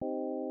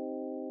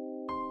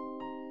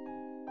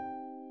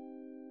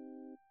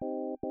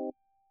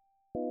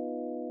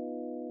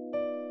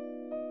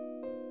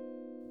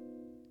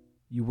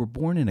You were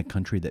born in a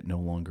country that no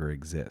longer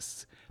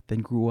exists, then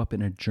grew up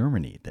in a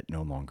Germany that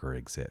no longer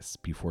exists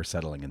before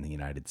settling in the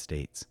United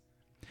States.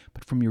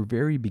 But from your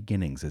very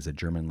beginnings as a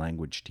German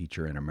language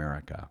teacher in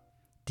America,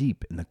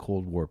 deep in the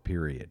Cold War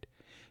period,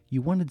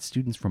 you wanted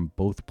students from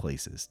both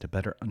places to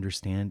better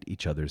understand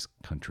each other's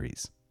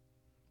countries.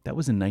 That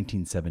was in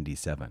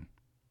 1977.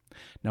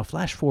 Now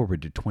flash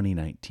forward to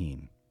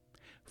 2019.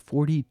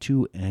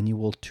 42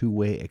 annual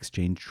two-way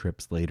exchange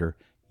trips later,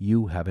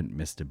 you haven't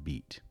missed a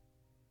beat.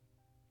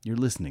 You're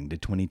listening to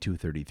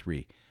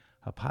 2233,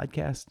 a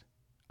podcast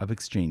of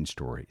exchange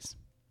stories.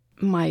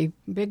 My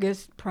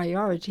biggest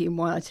priority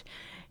was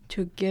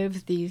to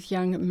give these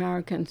young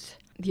Americans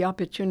the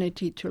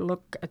opportunity to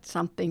look at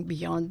something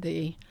beyond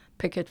the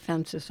picket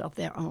fences of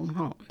their own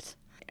homes.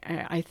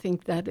 I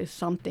think that is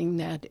something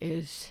that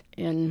is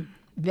in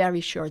very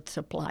short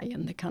supply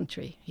in the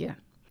country here.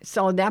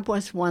 So that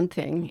was one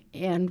thing.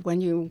 And when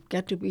you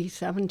get to be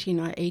 17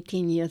 or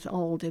 18 years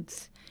old,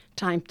 it's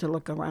time to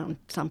look around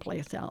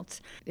someplace else.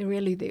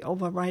 Really, the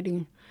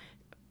overriding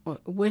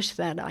wish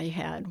that I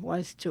had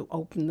was to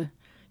open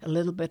a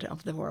little bit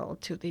of the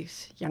world to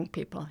these young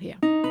people here.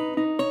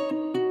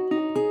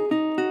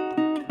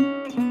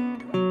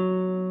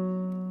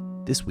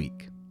 This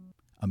week,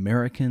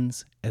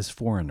 Americans as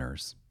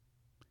foreigners.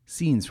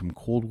 Scenes from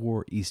Cold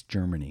War East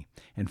Germany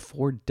and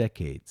 4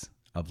 decades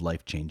of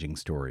life-changing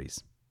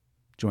stories.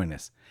 Join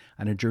us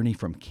on a journey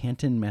from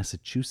Canton,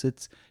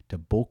 Massachusetts to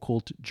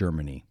Bocholt,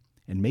 Germany,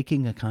 and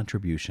making a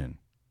contribution.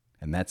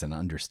 And that's an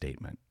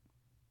understatement.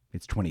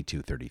 It's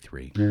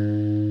 2233.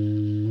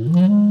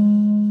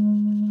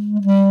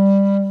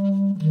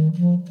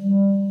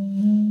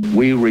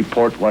 We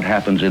report what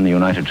happens in the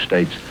United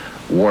States,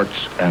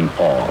 warts and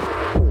all.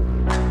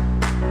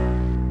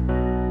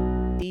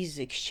 These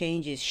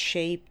exchanges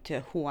shaped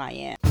who I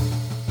am.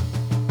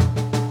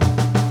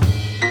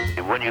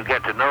 When you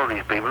get to know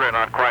these people, they're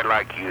not quite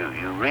like you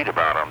read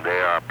about them. They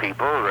are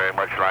people very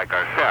much like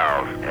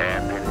ourselves.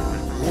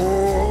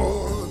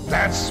 Oh,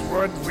 that's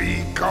what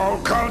we call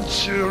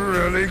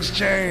cultural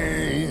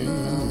exchange.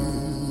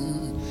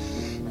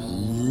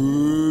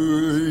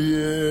 Ooh,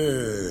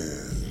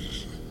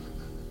 yes.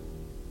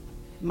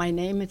 My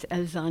name is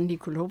Elsa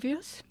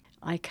Nicolovius.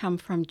 I come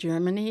from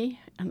Germany,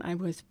 and I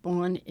was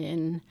born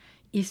in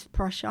East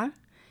Prussia,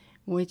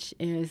 which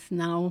is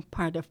now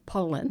part of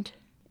Poland.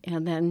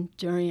 And then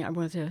I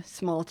was a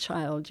small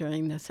child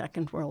during the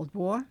Second World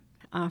War.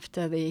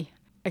 After the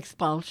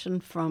expulsion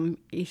from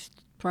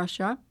East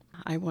Prussia,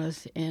 I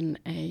was in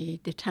a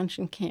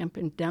detention camp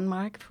in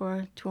Denmark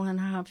for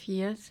 2.5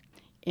 years.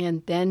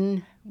 And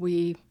then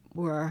we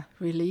were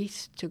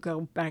released to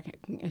go back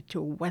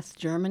to West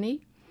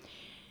Germany.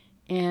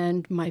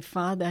 And my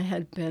father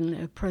had been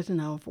a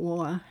prisoner of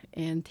war,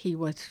 and he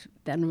was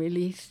then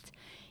released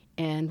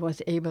and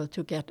was able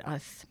to get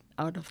us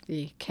out of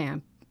the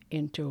camp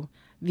into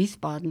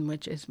Wiesbaden,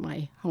 which is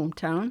my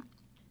hometown.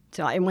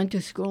 So I went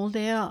to school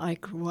there, I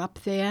grew up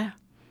there,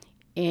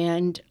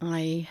 and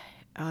I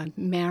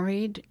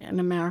married an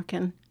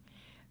American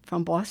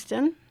from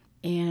Boston,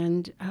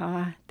 and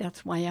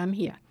that's why I'm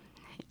here.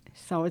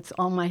 So it's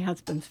all my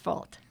husband's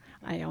fault,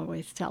 I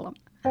always tell him.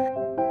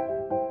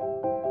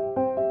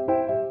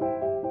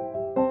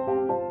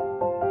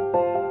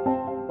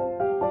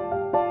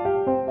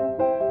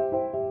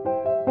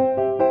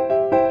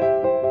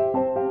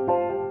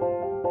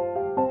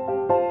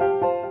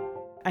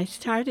 I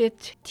started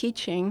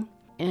teaching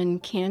in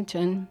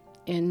Canton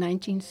in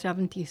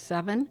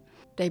 1977.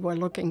 They were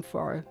looking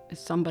for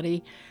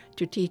somebody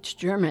to teach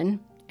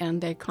German,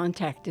 and they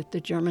contacted the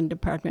German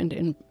department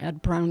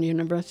at Brown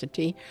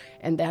University,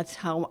 and that's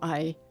how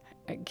I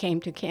came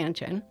to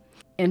Canton.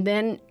 And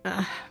then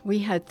we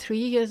had 3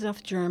 years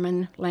of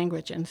German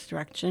language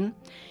instruction,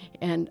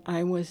 and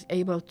I was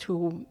able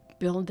to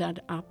build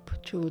that up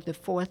to the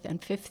 4th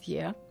and 5th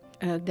year.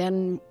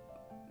 Then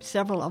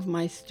several of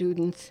my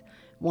students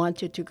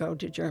wanted to go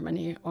to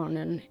Germany on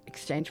an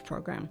exchange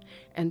program.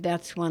 And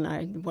that's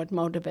what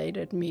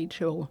motivated me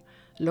to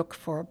look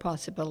for a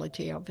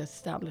possibility of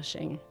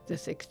establishing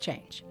this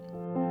exchange.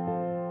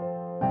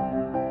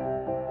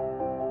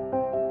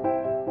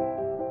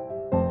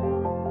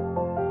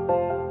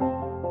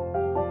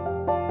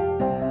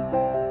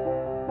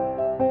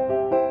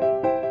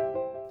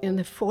 In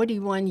the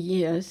 41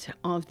 years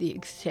of the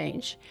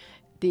exchange,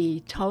 the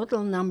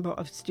total number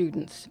of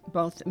students,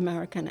 both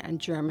American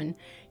and German,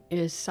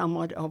 is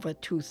somewhat over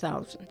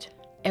 2,000.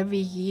 Every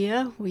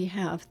year we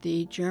have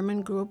the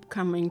German group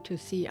coming to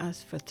see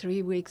us for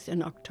 3 weeks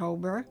in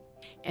October,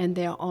 and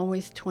there are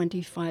always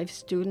 25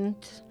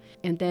 students.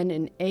 And then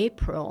in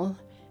April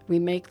we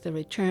make the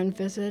return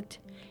visit,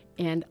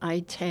 and I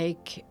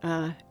take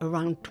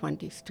around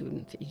 20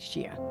 students each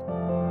year.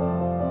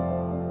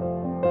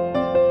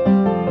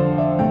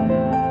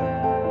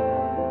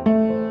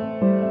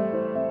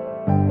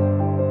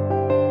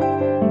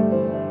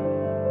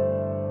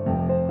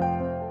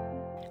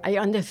 I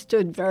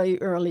understood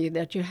very early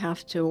that you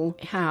have to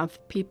have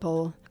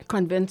people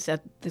convinced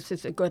that this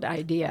is a good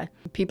idea,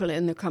 people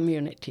in the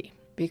community,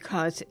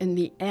 because in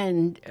the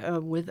end,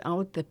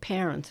 without the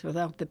parents,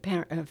 without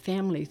the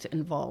families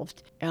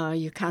involved,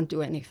 you can't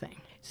do anything.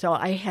 So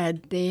I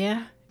had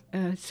their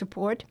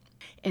support,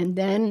 and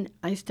then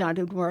I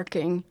started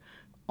working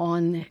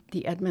on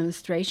the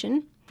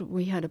administration.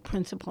 We had a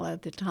principal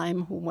at the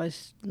time who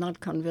was not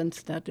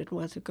convinced that it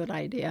was a good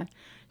idea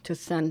to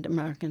send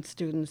American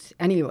students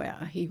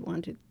anywhere. He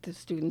wanted the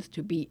students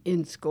to be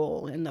in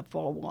school, in the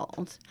four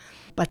walls.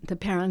 But the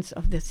parents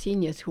of the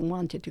seniors who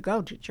wanted to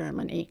go to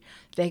Germany,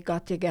 they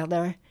got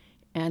together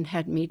and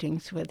had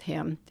meetings with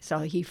him. So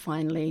he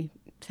finally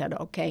said,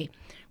 okay,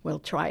 we'll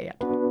try it.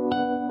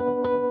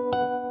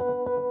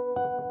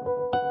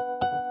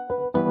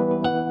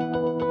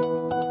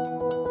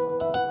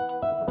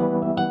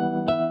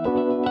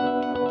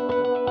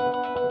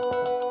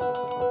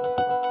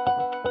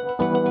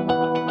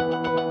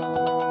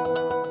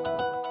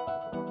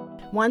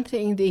 One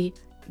thing,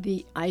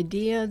 the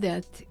idea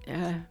that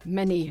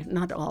many,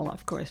 not all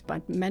of course,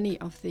 but many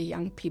of the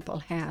young people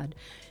had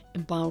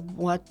about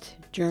what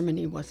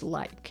Germany was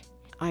like.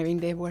 I mean,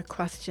 there were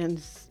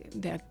questions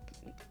that,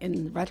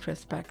 in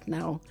retrospect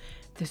now,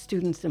 the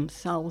students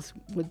themselves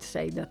would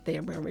say that they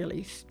were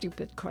really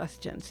stupid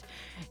questions.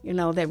 You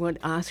know, they would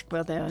ask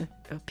whether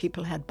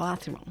people had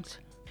bathrooms.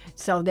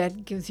 So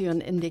that gives you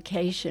an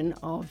indication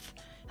of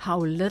how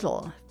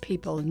little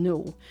people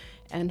knew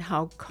and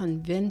how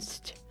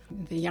convinced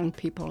the young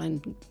people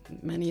and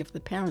many of the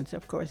parents,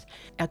 of course,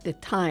 at the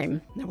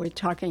time, we're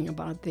talking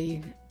about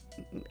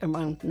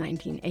around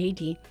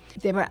 1980,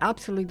 they were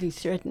absolutely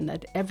certain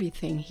that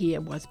everything here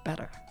was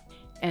better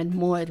and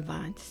more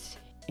advanced.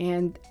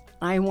 And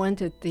I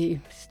wanted the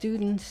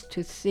students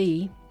to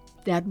see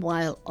that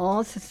while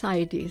all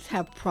societies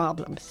have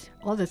problems,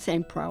 all the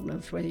same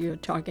problems, whether you're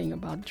talking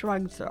about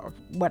drugs or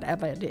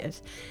whatever it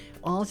is,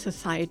 all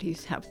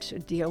societies have to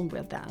deal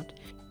with that.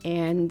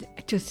 And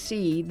to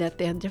see that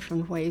there are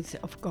different ways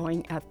of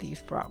going at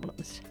these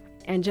problems.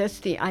 And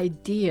just the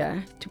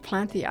idea, to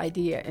plant the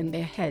idea in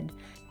their head,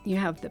 you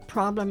have the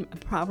problem,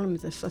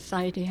 the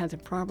society has a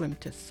problem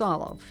to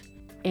solve,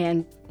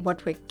 and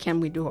what can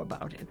we do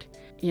about it?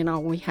 You know,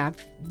 we have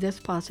this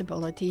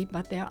possibility,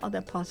 but there are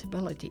other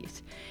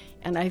possibilities.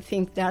 And I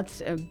think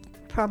that's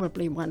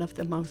probably one of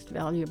the most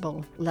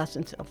valuable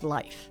lessons of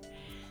life,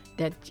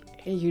 that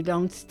you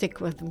don't stick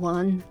with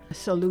one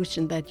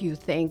solution that you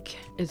think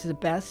is the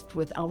best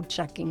without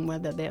checking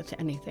whether there's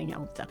anything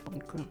else that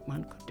one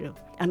could do.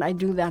 And I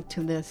do that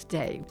to this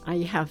day. I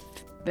have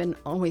been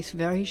always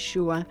very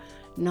sure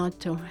not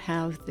to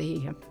have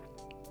the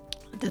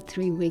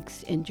 3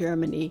 weeks in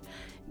Germany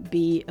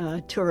be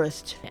a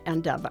tourist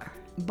endeavor,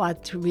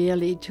 but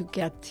really to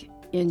get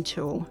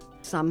into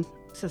some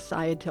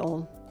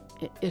societal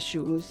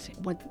issues,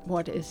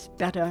 what is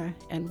better,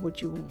 and would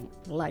you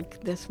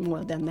like this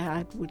more than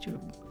that? Would you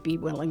be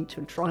willing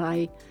to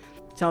try?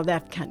 So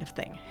that kind of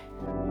thing.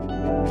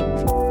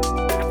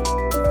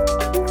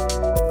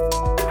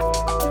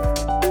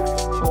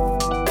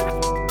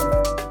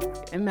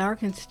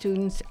 American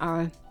students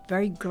are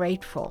very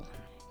grateful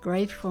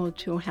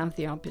to have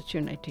the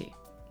opportunity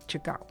to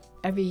go.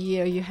 Every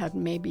year you had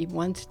maybe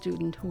one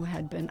student who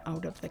had been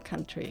out of the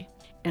country.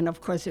 And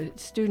of course, a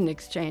student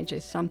exchange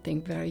is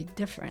something very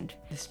different.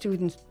 The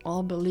students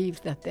all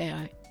believe that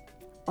they're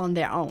on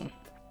their own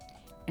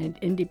and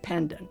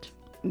independent.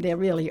 They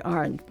really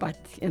aren't, but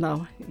you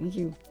know,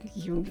 you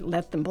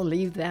let them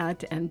believe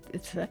that, and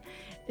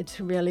it's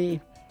really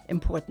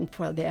important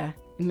for their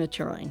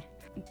maturing.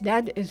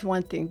 That is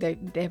one thing.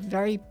 They're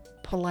very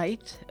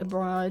polite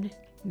abroad.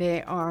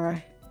 They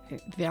are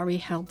very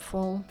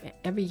helpful.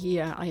 Every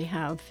year I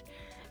have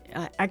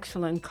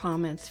excellent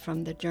comments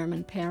from the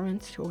German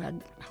parents who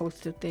had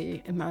hosted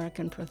the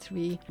American for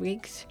 3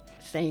 weeks,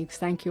 saying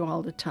thank you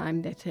all the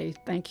time. They say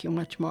thank you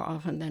much more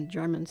often than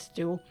Germans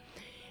do.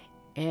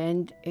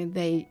 And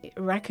they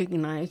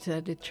recognize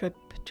that a trip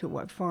to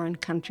a foreign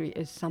country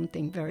is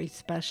something very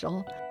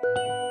special.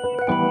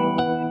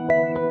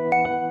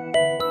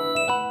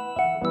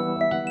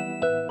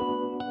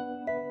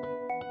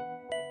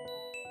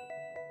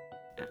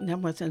 That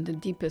was in the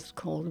deepest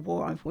Cold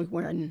War. We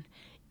were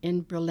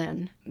in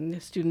Berlin. And the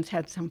students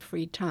had some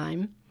free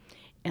time,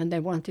 and they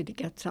wanted to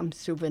get some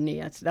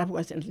souvenirs. That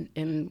was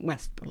in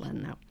West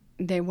Berlin now.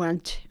 They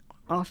went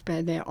off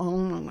by their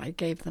own, and I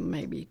gave them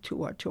maybe 2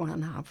 or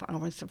 2.5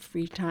 hours of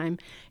free time,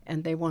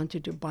 and they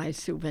wanted to buy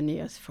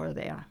souvenirs for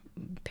their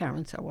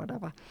parents or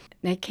whatever.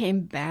 They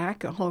came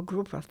back, a whole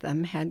group of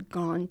them had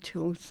gone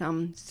to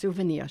some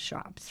souvenir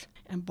shops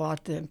and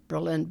bought the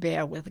Berlin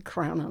bear with a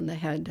crown on the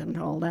head and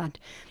all that.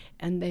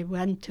 And they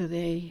went to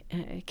the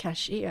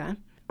cashier.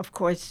 Of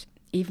course,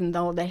 even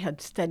though they had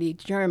studied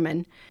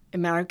German,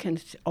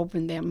 Americans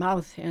opened their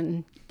mouth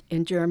in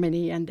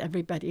Germany, and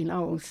everybody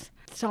knows.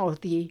 So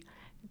the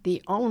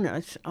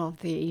owners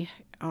of the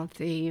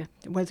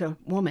was a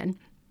woman,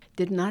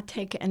 did not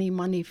take any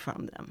money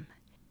from them,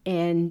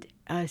 and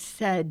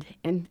said,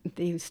 and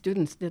the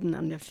students didn't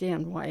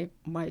understand why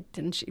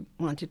didn't she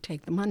want to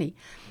take the money,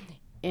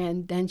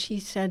 and then she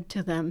said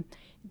to them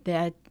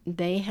that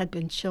they had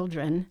been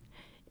children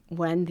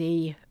when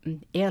the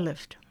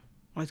airlift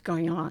was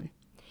going on,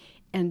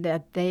 and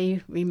that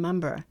they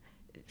remember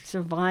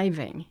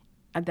surviving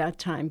at that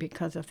time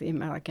because of the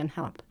American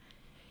help.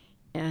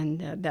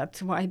 And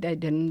that's why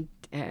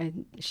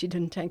she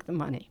didn't take the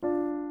money.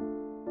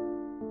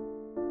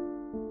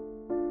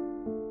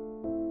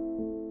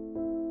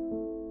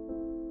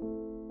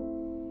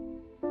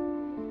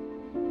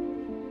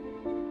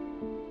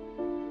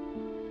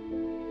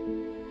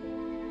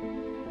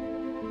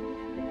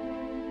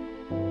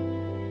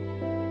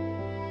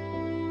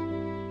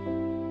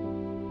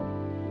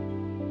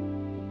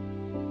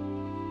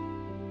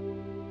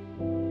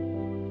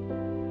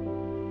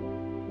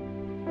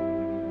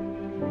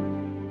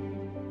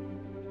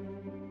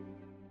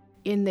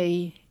 In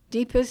the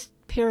deepest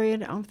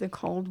period of the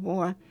Cold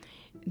War,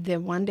 the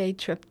one-day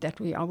trip that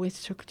we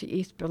always took to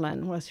East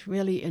Berlin was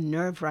really a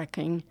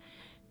nerve-wracking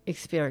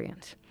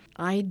experience.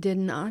 I did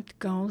not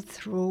go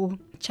through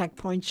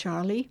Checkpoint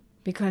Charlie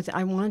because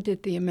I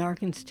wanted the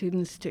American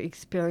students to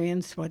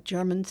experience what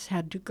Germans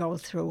had to go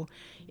through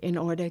in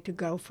order to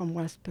go from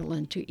West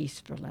Berlin to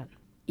East Berlin,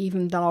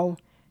 even though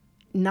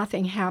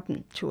nothing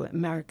happened to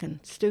American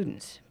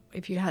students.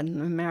 If you had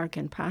an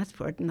American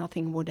passport,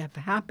 nothing would have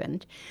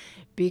happened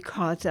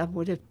because that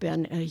would have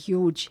been a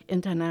huge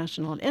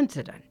international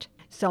incident.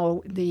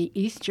 So the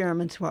East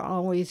Germans were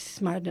always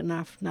smart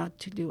enough not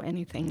to do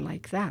anything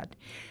like that.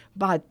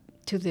 But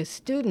to the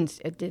students,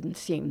 it didn't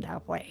seem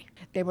that way.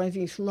 There were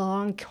these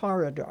long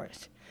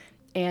corridors,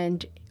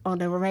 and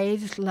on a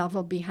raised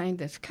level behind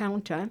this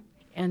counter,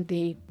 and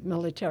the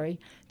military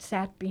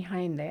sat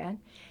behind that.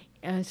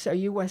 And so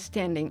you were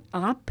standing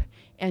up,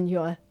 and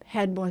your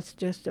head was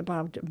just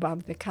about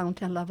above the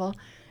counter level,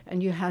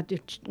 and you had to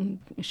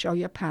show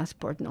your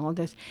passport and all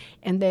this.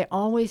 And they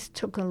always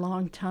took a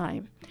long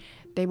time.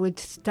 They would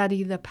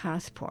study the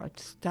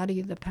passport,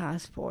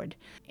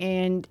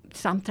 and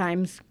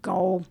sometimes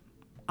go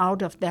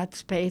out of that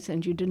space,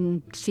 and you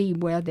didn't see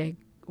where they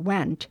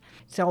went.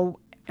 So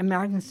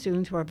American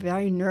students were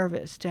very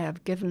nervous to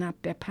have given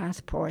up their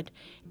passport,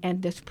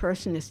 and this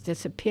person is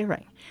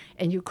disappearing,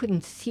 and you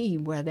couldn't see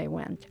where they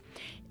went.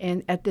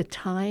 And at the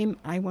time,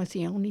 I was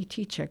the only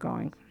teacher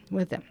going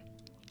with them.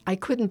 I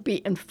couldn't be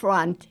in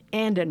front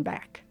and in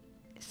back.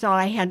 So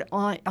I had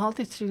all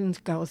the students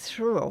go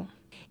through,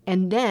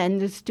 and then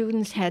the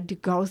students had to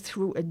go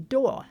through a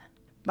door.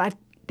 But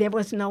there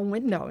was no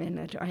window in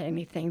it or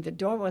anything. The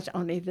door was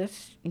only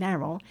this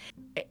narrow.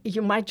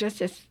 You might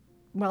just as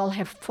well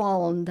have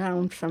fallen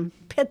down some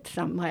pit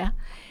somewhere,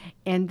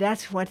 and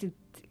that's what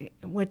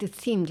it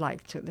seemed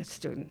like to the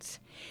students.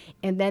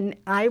 And then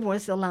I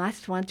was the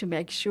last one to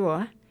make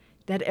sure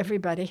that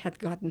everybody had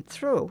gotten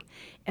through.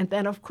 And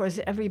then, of course,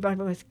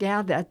 everybody was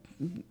gathered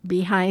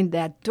behind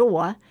that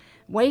door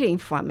waiting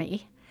for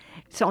me.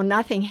 So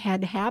nothing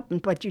had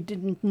happened, but you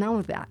didn't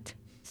know that.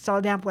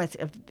 So that was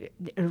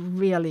a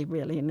really,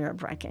 really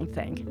nerve-wracking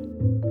thing.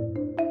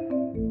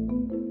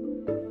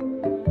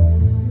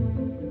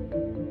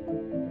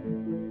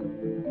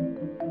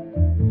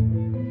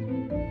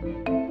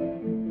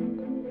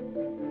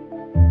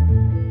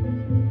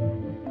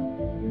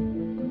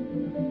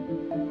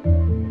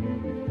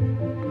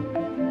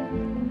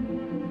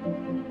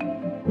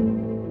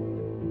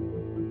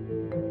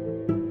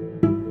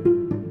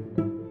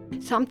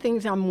 Some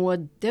things are more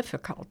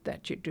difficult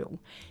that you do,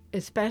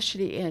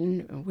 especially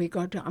we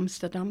go to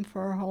Amsterdam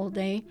for a whole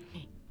day,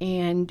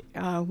 and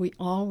we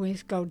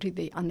always go to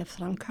the Anne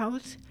Frank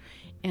house.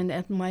 And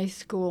at my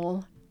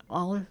school,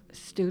 all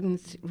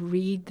students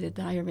read the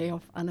diary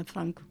of Anne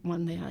Frank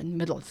when they are in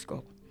middle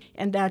school.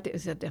 And that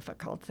is a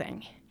difficult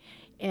thing.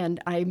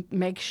 And I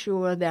make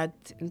sure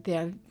that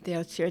there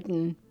are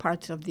certain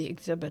parts of the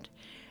exhibit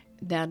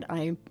that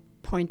I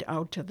point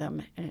out to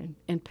them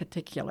in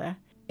particular.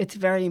 It's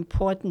very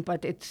important,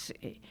 but it's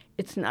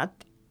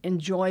not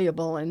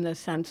enjoyable in the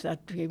sense that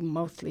we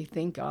mostly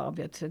think of.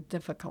 It's a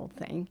difficult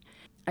thing.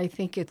 I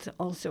think it's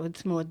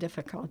more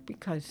difficult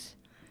because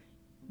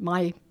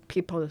my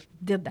people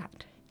did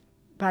that.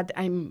 But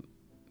I'm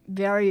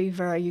very,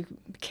 very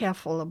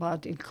careful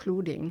about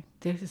including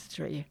the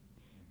history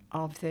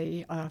of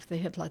the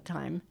Hitler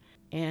time.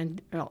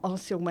 And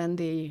also when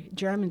the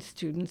German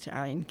students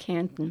are in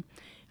Canton,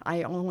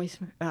 I always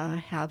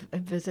have a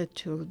visit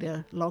to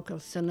the local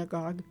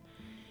synagogue,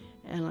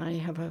 and I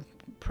have a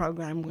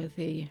program with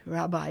the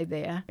rabbi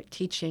there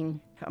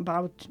teaching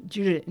about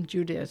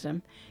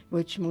Judaism,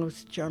 which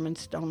most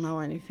Germans don't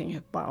know anything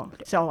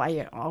about. So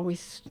I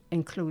always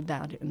include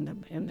that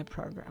in the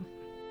program.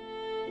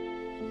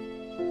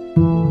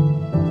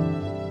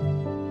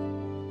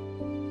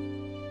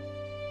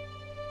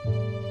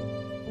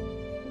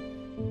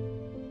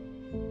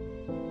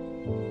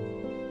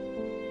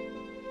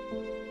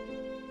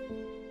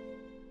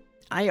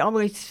 I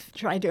always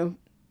try to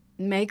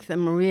make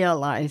them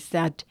realize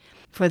that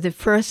for the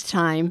first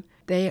time,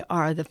 they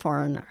are the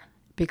foreigner,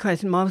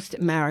 because most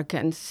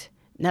Americans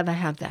never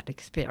have that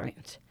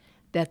experience,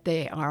 that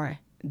they are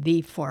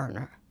the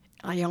foreigner.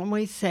 I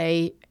always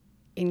say,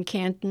 in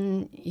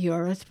Canton,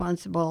 you're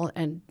responsible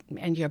and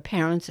your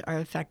parents are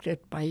affected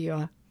by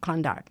your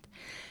conduct.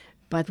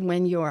 But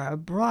when you're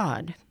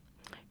abroad,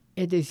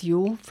 it is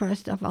you,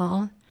 first of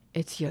all,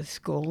 it's your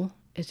school,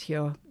 it's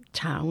your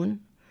town,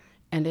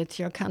 and it's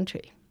your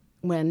country.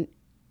 When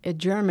a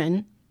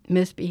German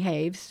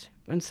misbehaves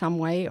in some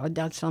way or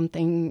does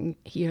something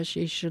he or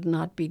she should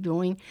not be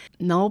doing,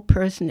 no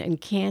person in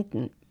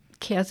Canton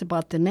cares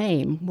about the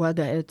name,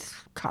 whether it's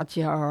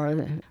Katja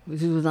or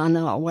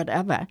Susanna or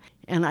whatever.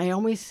 And I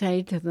always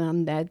say to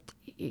them that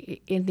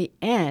in the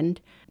end,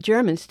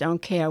 Germans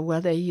don't care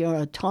whether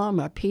you're Tom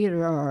or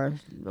Peter or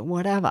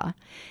whatever.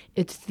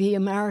 It's the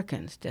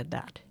Americans did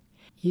that.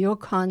 Your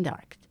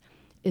conduct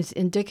is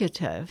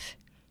indicative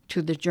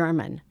to the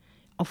German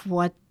of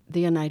what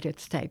the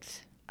United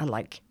States are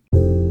like.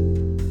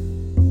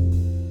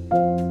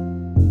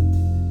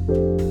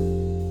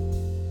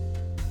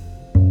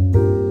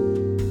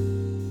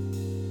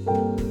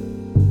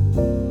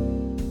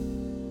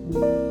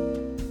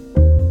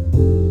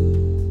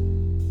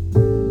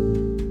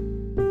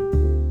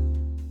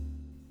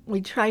 We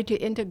try to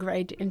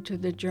integrate into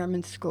the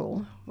German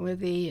school with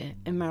the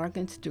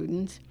American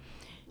students.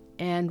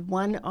 And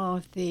one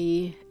of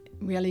the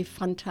really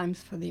fun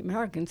times for the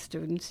American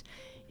students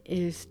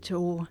is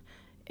to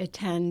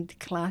attend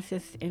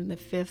classes in the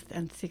 5th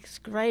and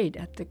 6th grade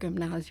at the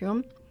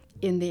gymnasium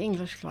in the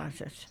English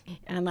classes.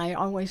 And I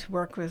always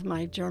work with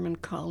my German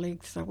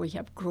colleagues, so we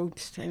have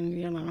groups, and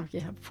you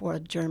have 4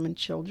 German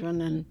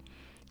children and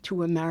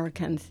 2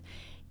 Americans,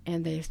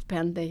 and they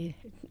spend the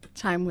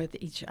time with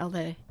each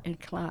other in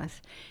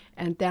class.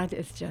 And that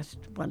is just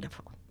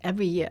wonderful.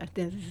 Every year,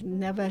 this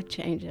never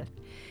changes.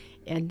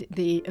 And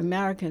the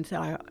Americans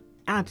are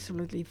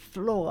absolutely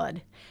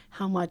floored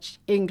how much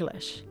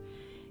English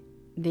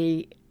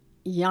the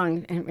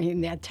young, I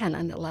mean, they're 10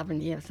 and 11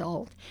 years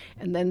old.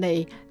 And then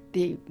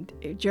the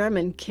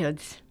German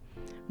kids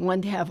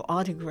want to have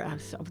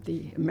autographs of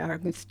the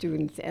American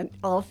students and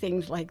all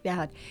things like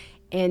that.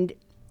 And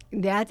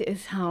that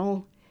is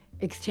how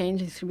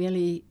exchanges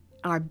really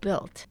are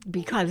built,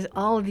 because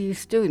all these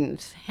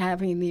students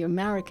having the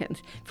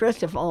Americans,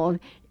 first of all,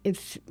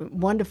 it's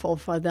wonderful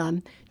for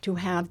them to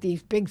have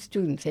these big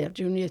students. They have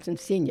juniors and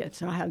seniors,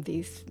 so have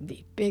the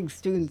big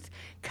students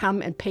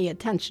come and pay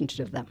attention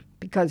to them,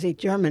 because the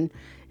German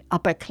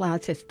upper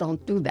classes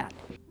don't do that.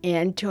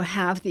 And to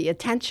have the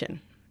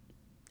attention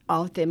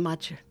of the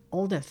much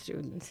older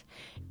students,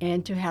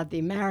 and to have the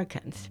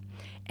Americans.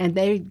 And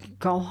they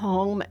go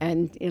home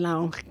and,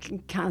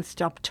 can't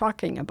stop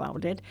talking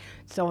about it.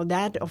 So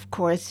that, of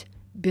course,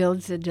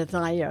 builds a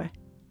desire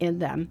in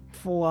them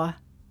for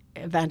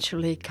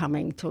eventually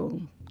coming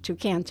to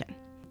Canton.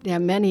 There are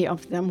many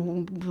of them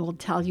who will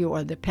tell you,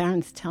 or the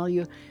parents tell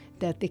you,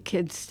 that the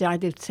kids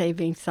started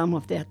saving some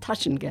of their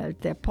Taschengeld,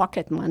 their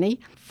pocket money,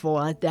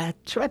 for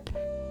that trip.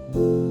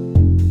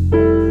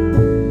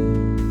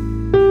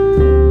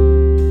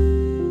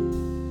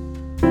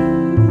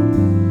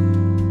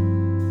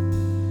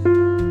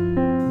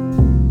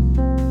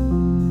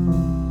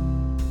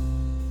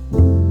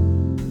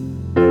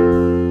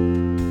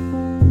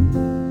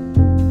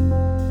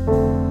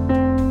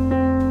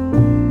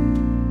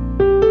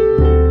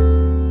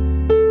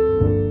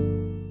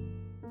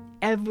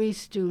 Every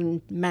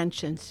student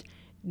mentions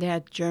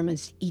that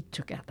Germans eat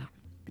together.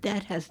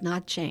 That has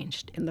not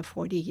changed in the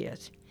 40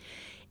 years.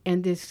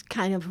 And this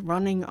kind of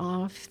running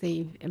off,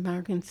 the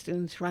American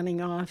students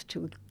running off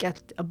to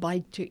get a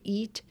bite to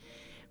eat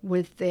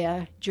with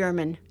their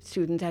German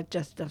students, that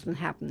just doesn't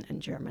happen in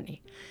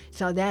Germany.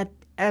 So that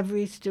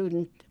every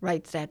student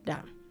writes that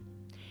down.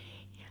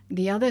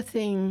 The other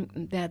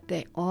thing that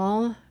they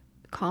all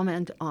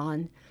comment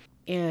on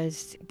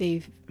is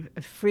the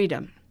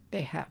freedom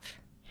they have.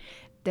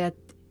 That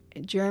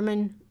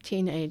German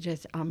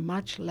teenagers are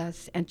much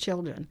less, and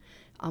children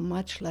are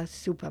much less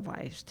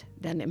supervised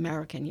than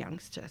American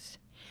youngsters.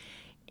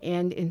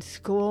 And in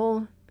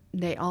school,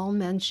 they all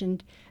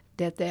mentioned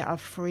that they are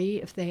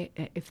free, if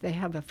they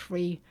have a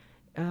free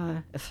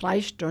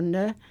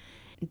Freistunde,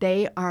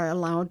 they are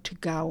allowed to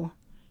go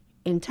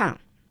in town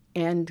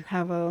and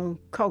have a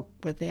Coke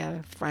with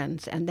their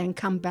friends and then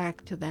come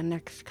back to their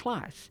next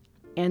class.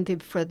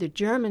 And for the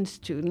German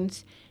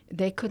students,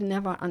 they could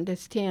never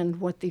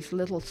understand what these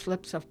little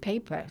slips of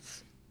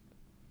papers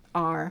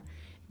are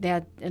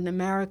that an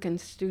American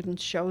student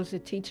shows a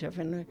teacher.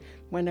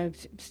 When a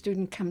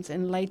student comes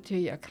in late to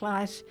your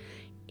class,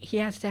 he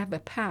has to have a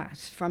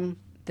pass from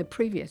the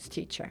previous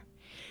teacher.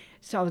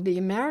 So the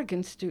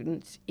American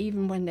students,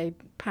 even when they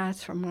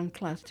pass from one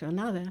class to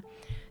another,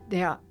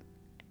 they are,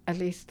 at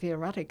least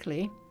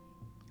theoretically,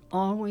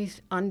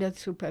 always under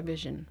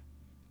supervision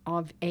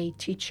of a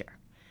teacher.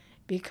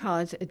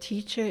 Because a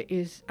teacher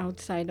is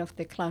outside of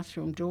the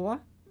classroom door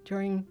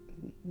during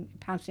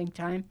passing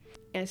time.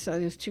 And so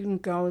the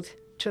student goes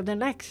to the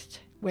next,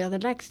 where the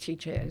next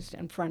teacher is,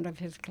 in front of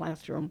his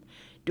classroom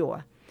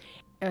door.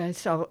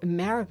 So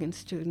American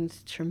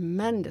students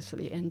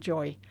tremendously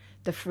enjoy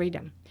the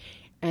freedom,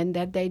 and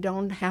that they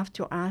don't have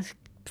to ask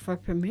for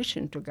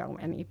permission to go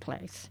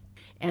anyplace.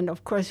 And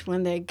of course,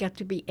 when they get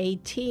to be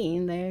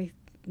 18, they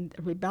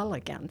rebel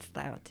against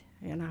that.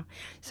 you know.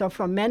 So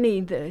for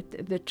many,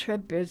 the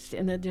trip is,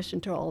 in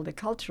addition to all the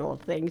cultural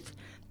things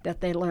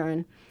that they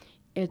learn,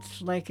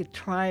 it's like a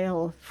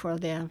trial for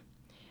their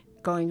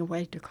going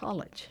away to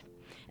college.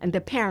 And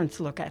the parents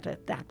look at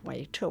it that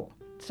way too.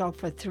 So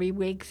for 3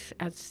 weeks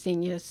as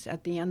seniors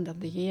at the end of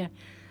the year,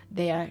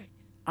 they are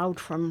out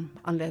from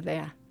under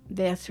their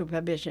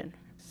supervision.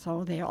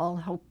 So they all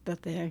hope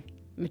that they're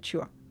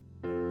mature.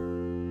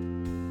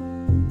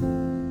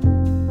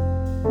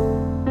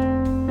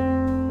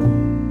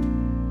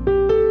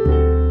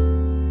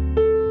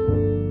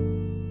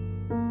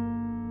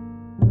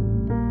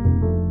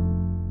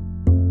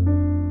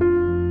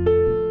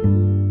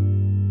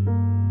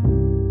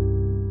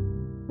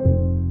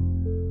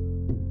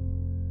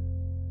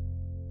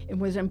 It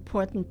was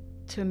important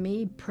to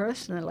me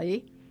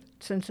personally,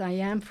 since I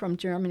am from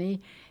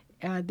Germany.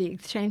 The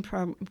exchange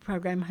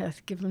program has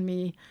given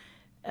me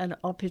an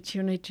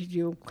opportunity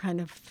to kind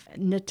of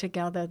knit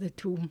together the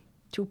two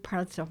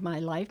parts of my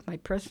life, my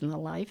personal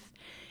life.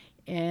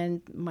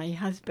 And my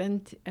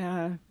husband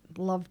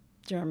loved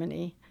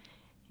Germany,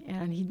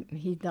 and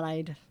he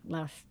died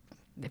a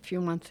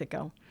few months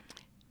ago.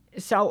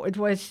 So it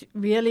was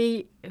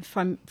really,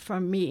 from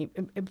me,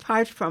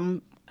 apart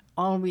from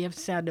all we have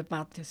said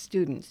about the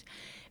students,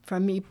 for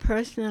me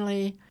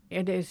personally,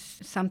 it is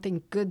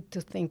something good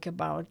to think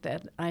about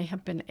that I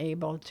have been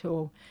able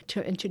to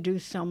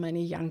introduce so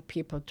many young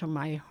people to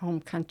my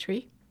home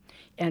country,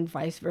 and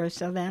vice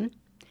versa then.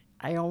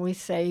 I always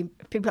say,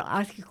 people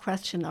ask a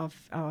question of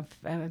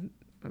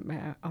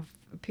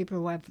people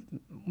who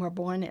were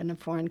born in a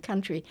foreign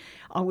country,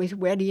 always,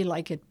 where do you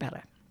like it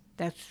better?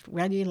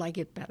 Where do you like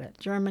it better,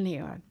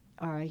 Germany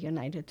or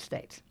United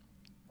States?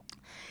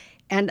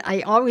 And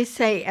I always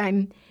say,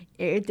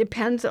 it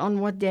depends on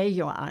what day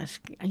you're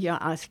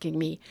asking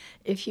me.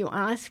 If you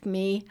ask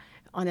me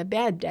on a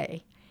bad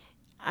day,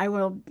 I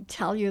will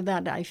tell you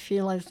that I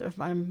feel as if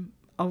I'm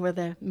over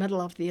the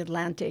middle of the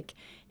Atlantic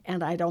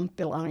and I don't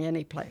belong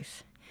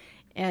anyplace.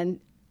 And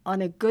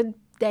on a good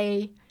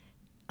day,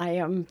 I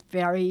am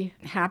very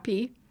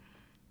happy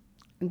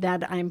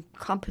that I'm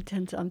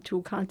competent on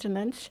 2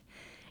 continents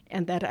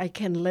and that I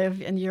can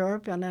live in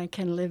Europe and I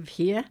can live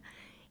here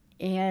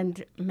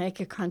and make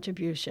a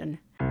contribution.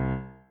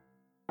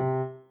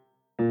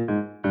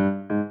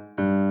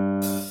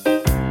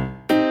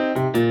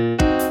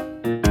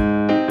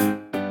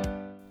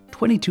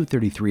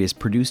 2233 is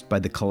produced by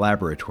the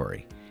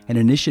Collaboratory, an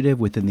initiative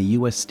within the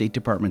U.S. State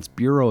Department's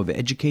Bureau of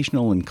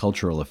Educational and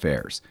Cultural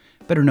Affairs,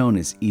 better known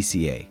as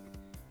ECA.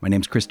 My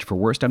name's Christopher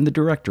Wurst. I'm the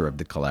director of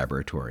the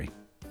Collaboratory.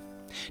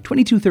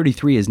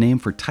 2233 is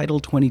named for Title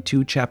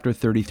 22, Chapter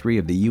 33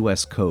 of the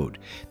U.S. Code,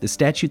 the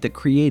statute that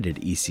created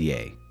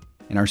ECA.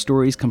 And our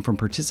stories come from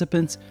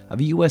participants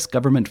of U.S.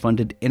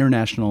 government-funded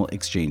international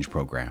exchange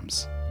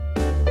programs.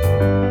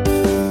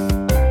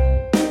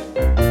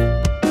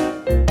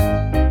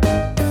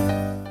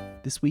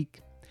 This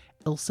week,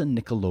 Elsa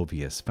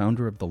Nicolovius,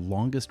 founder of the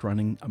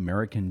longest-running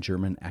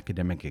American-German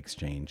academic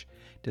exchange,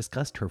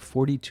 discussed her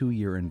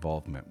 42-year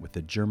involvement with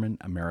the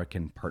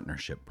German-American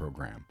Partnership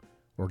Program,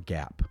 or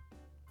GAP.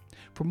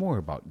 For more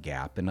about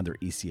GAP and other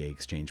ECA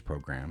exchange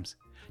programs,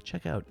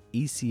 check out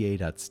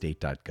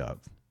eca.state.gov.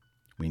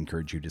 We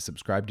encourage you to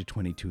subscribe to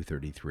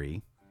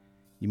 2233.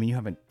 You mean you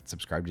haven't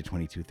subscribed to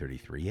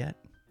 2233 yet?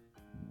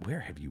 Where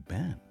have you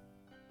been?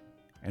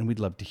 And we'd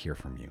love to hear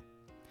from you.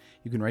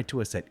 You can write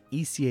to us at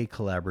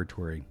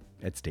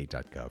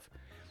ecacollaboratory@state.gov.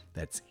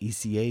 That's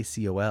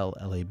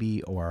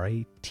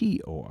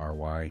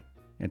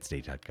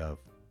ecacollaboratory@state.gov.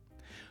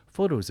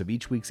 Photos of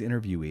each week's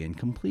interviewee and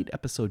complete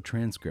episode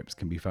transcripts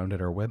can be found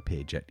at our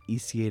webpage at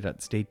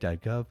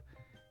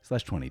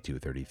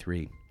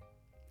eca.state.gov/2233.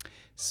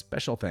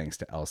 Special thanks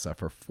to Elsa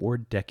for 4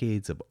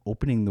 decades of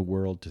opening the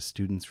world to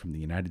students from the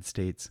United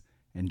States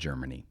and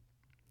Germany.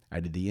 I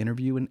did the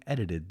interview and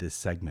edited this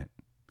segment.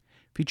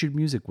 Featured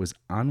music was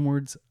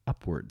Onwards,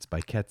 Upwards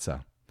by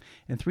Ketsa,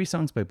 and 3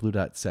 songs by Blue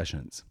Dot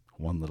Sessions,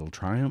 One Little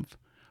Triumph,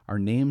 Our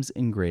Names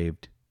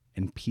Engraved,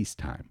 and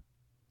Peacetime.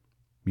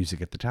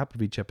 Music at the top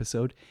of each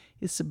episode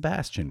is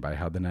Sebastian by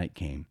How the Night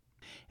Came,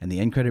 and the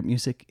end credit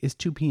music is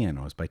 2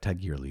 Pianos by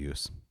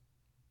Nicolovius.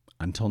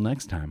 Until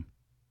next time.